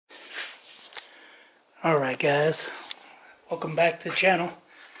Alright guys, welcome back to the channel.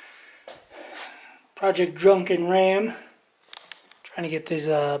 Project Drunken Ram. Trying to get this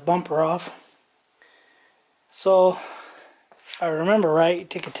bumper off. So, if I remember right, you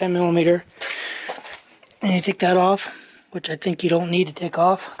take a 10mm and you take that off, which I think you don't need to take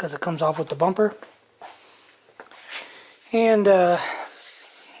off because it comes off with the bumper. And my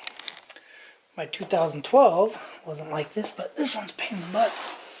 2012 wasn't like this, but this one's a pain in the butt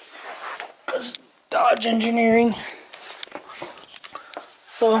because Dodge engineering.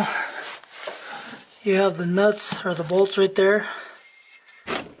 So you have the nuts or the bolts right there.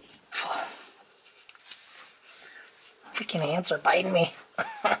 Freaking ants are biting me.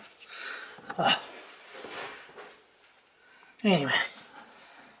 Anyway,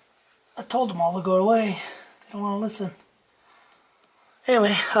 I told them all to go away. They don't want to listen.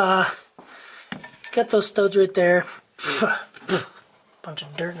 Anyway, got those studs right there. Bunch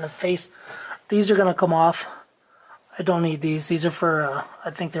of dirt in the face. These are gonna come off. I don't need these. These are for, I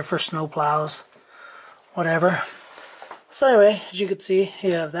think they're for snow plows. Whatever. So anyway, as you can see,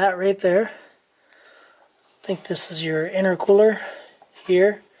 you have that right there. I think this is your intercooler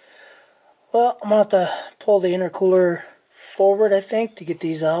here. Well, I'm gonna have to pull the intercooler forward, I think, to get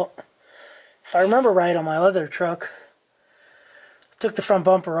these out. If I remember right, on my other truck, I took the front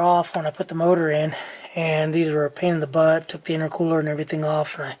bumper off when I put the motor in, and these were a pain in the butt. Took the intercooler and everything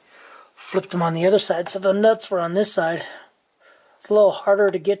off, and I flipped them on the other side, so the nuts were on this side. It's a little harder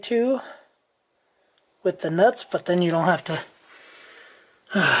to get to with the nuts, but then you don't have to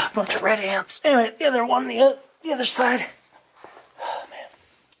a bunch of red ants. Anyway, the other one, the other side. Oh man,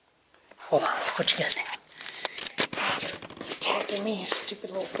 hold on, what you guys do? Attacking me,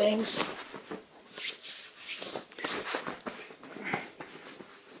 stupid little things.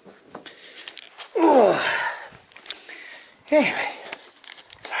 Anyway,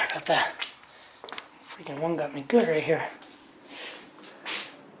 sorry about that. Freaking one got me good right here.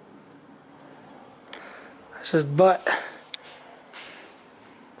 That's his butt.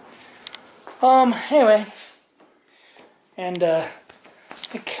 Anyway, and I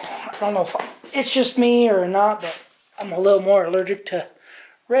don't know if it's just me or not, but I'm a little more allergic to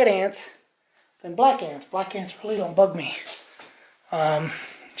red ants than black ants. Black ants really don't bug me.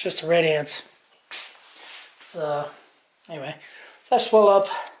 It's just the red ants. So anyway, so I swell up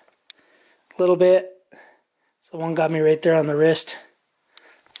a little bit. So one got me right there on the wrist.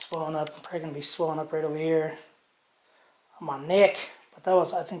 Swelling up. I'm probably gonna be swelling up right over here on my neck. But that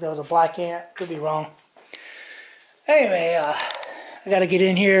was, I think that was a black ant. Could be wrong. Anyway, I gotta get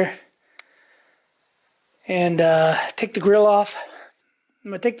in here and take the grill off.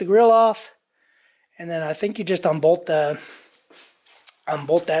 I'm gonna take the grill off, and then I think you just unbolt that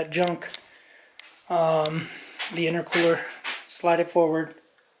junk. The intercooler, slide it forward.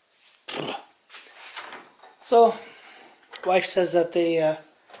 So, wife says that they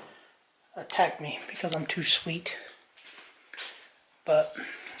attack me because I'm too sweet, but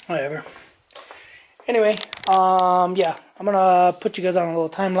whatever. Anyway, yeah, I'm gonna put you guys on a little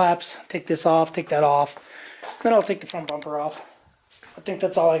time lapse. Take this off, take that off, then I'll take the front bumper off. I think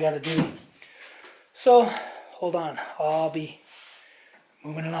that's all I gotta do. So, hold on, I'll be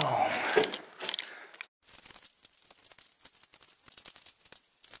moving along.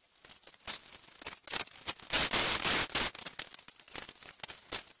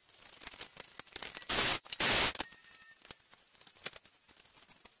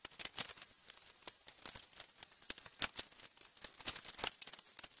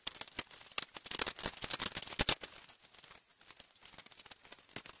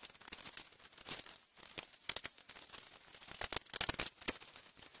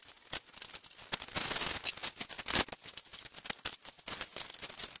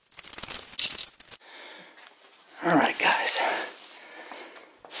 Alright guys,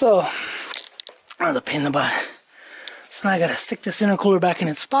 so that was a pain in the butt. So now I gotta stick this intercooler back in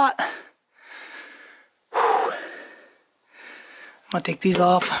its spot. I'm gonna take these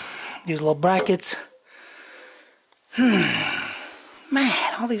off, these little brackets. Man,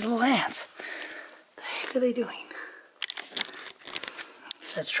 all these little ants. What the heck are they doing?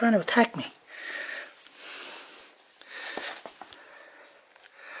 It's trying to attack me.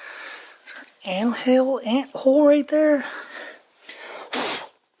 Ant hole right there.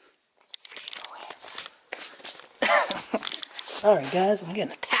 Sorry guys, I'm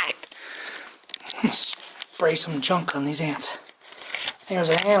getting attacked. I'm gonna spray some junk on these ants. There's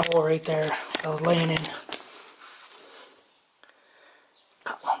an ant hole right there that I was laying in.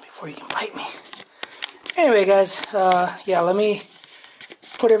 Got one before you can bite me. Anyway guys, yeah, let me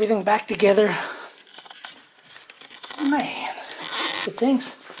put everything back together. Man, good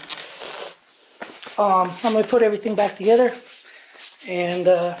things. I'm going to put everything back together and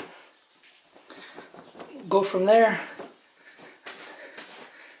go from there.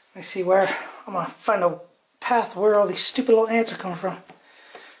 Let me see where I'm going to find a path where all these stupid little ants are coming from.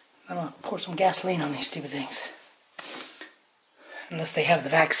 I'm going to pour some gasoline on these stupid things. Unless they have the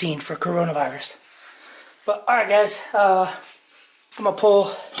vaccine for coronavirus. But alright guys, I'm going to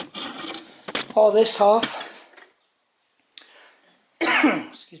pull all this off.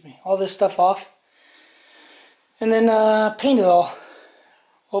 Excuse me, all this stuff off. And then paint it all,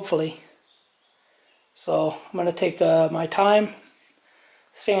 hopefully. So I'm going to take my time,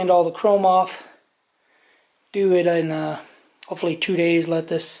 sand all the chrome off, do it in hopefully 2 days, let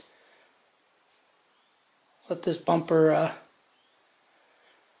this bumper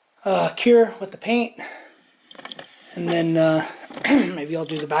cure with the paint, and then maybe I'll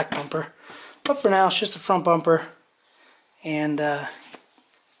do the back bumper. But for now, it's just a front bumper and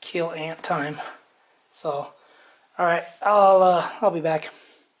kill ant time. So, all right, I'll be back.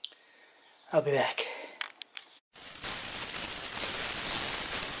 I'll be back.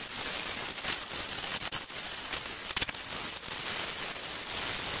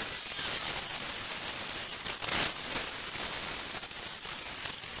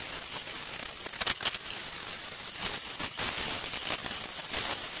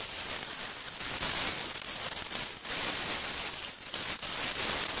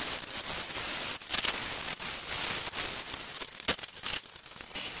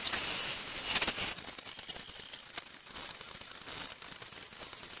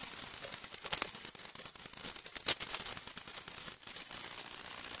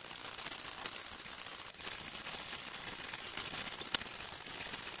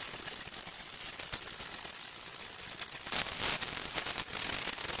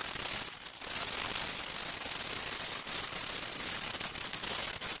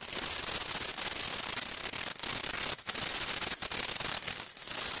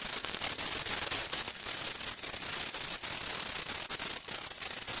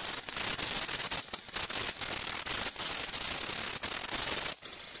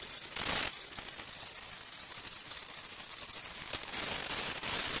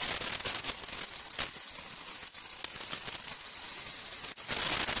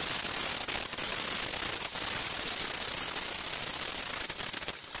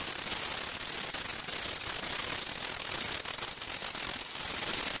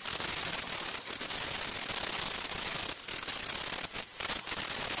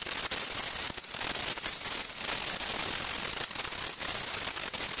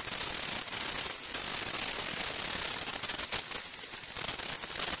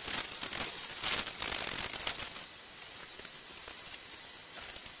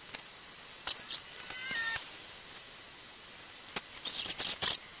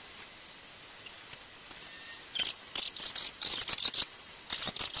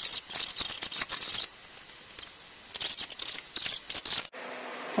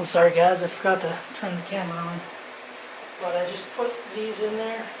 I'm sorry guys, I forgot to turn the camera on. But I just put these in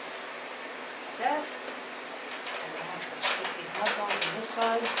there like that. And I'm going to try to stick these nuts on from this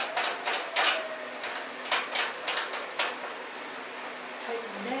side.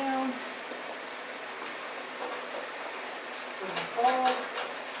 Tighten them down. Doesn't fall.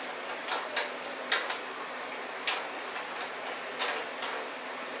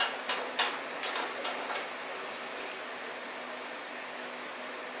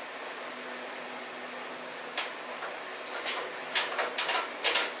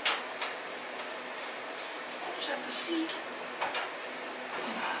 Just have to see.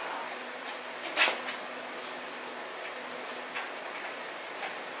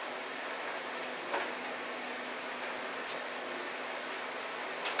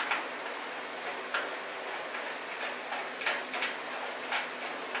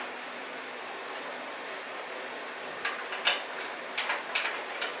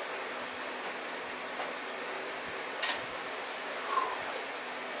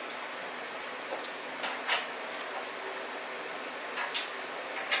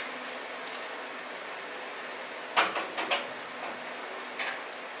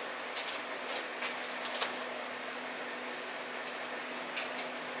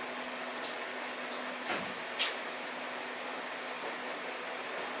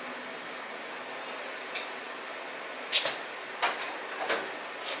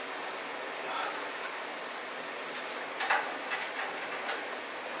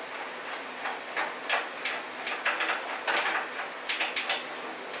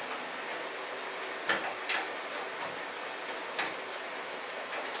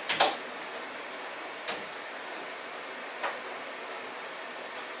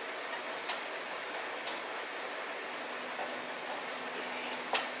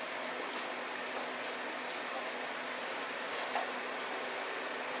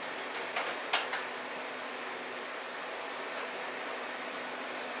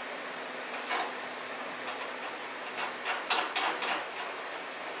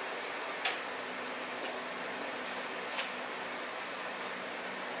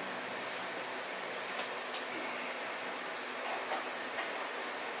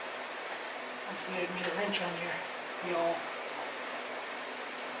 Hopefully I made a wrench on here, y'all.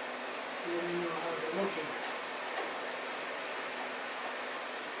 Let me know how's it looking.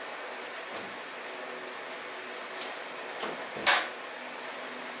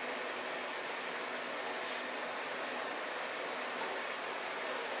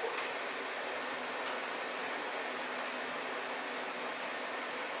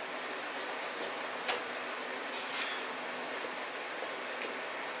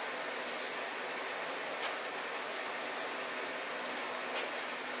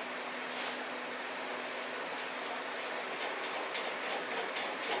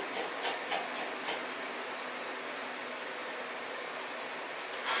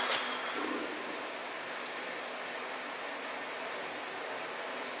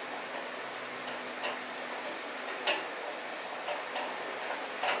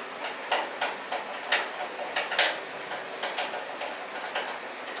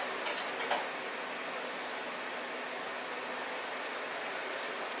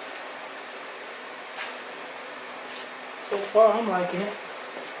 So far, I'm liking it.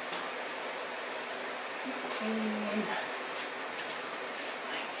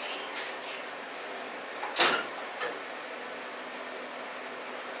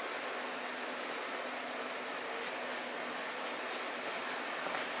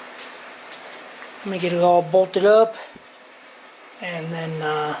 Let me get it all bolted up, and then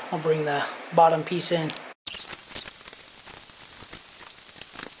I'll bring the bottom piece in.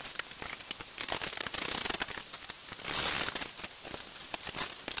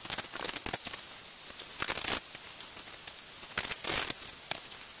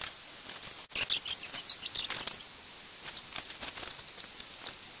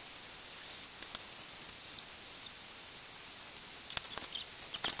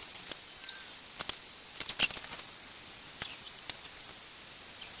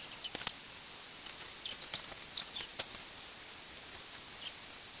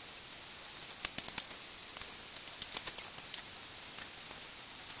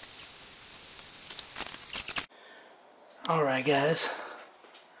 Alright guys,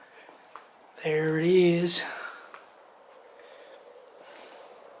 there it is.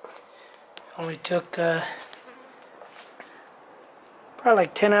 Only took probably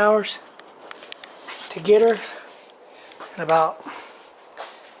like 10 hours to get her, and about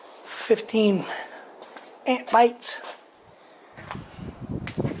 15 ant bites.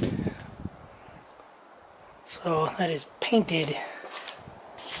 So that is painted.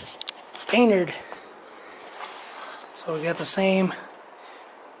 Painted. So we got the same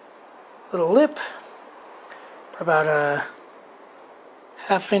little lip, about a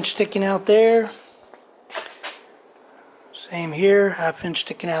half-inch sticking out there. Same here, half-inch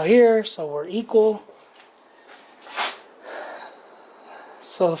sticking out here, so we're equal.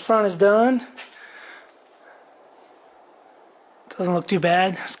 So the front is done. Doesn't look too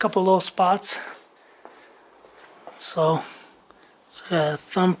bad. There's a couple little spots. So it's a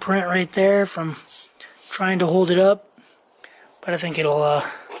thumbprint right there from trying to hold it up. But I think it'll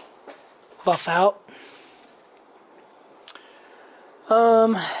buff out.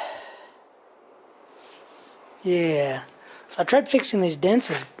 Yeah. So I tried fixing these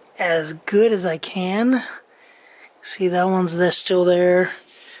dents as good as I can. See, that one's still there,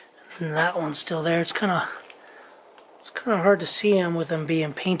 and that one's still there. It's kind of hard to see them with them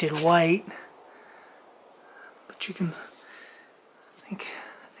being painted white. But you can, I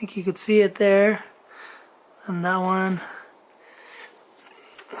think you could see it there, and that one.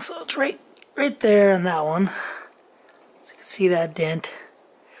 So it's right there on that one. So you can see that dent.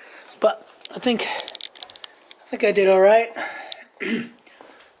 But I think I did all right.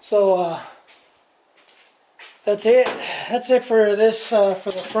 So that's it. That's it for this for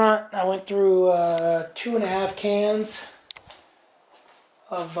the front. I went through 2.5 cans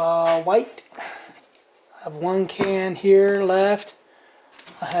of white. I have 1 can here left.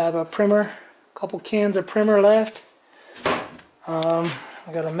 I have a primer, a couple cans of primer left.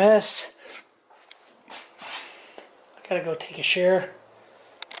 I got a mess. I gotta go take a shower.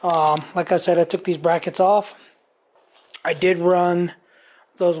 Like I said, I took these brackets off. I did run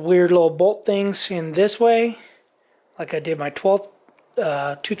those weird little bolt things in this way, like I did my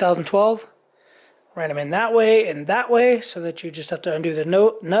 2012. Ran them in that way, so that you just have to undo the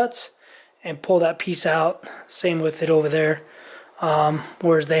nuts and pull that piece out. Same with it over there.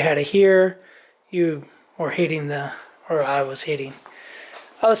 Whereas they had it here, you were hitting the, or I was hitting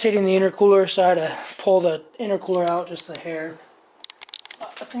the intercooler, so I had to pull the intercooler out just a hair.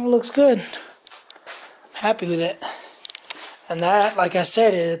 I think it looks good. I'm happy with it. And that, like I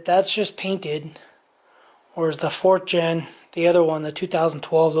said, that's just painted. Whereas the 4th gen The other one, the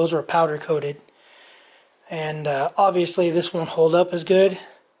 2012, those were powder coated. And obviously this won't hold up as good,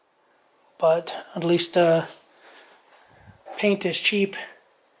 but at least paint is cheap.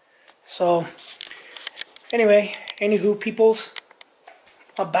 So anyway, anywho peoples,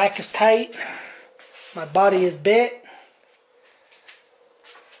 my back is tight, my body is bit.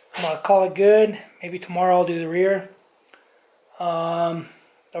 I'm gonna call it good. Maybe tomorrow I'll do the rear, a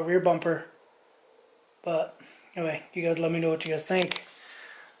rear bumper. But anyway, you guys let me know what you guys think.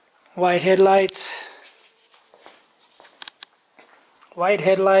 White headlights, white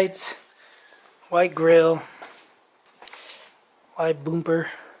grill, white bumper.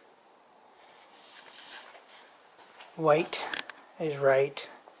 White is right,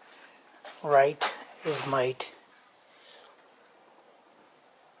 right is might.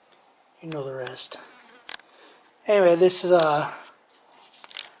 You know the rest. Anyway, this is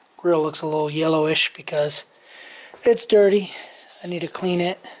grill looks a little yellowish because it's dirty. I need to clean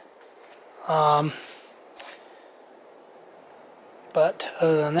it. But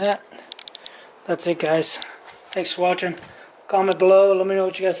other than that, that's it, guys. Thanks for watching. Comment below. Let me know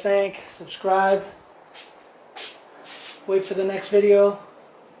what you guys think. Subscribe. Wait for the next video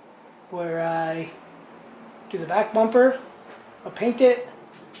where I do the back bumper. I'll paint it.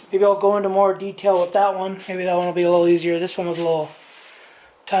 Maybe I'll go into more detail with that one. Maybe that one will be a little easier. This one was a little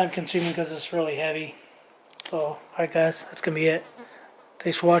time consuming because it's really heavy. So, alright guys, that's going to be it.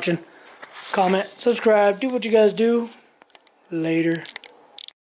 Thanks for watching. Comment, subscribe, do what you guys do. Later.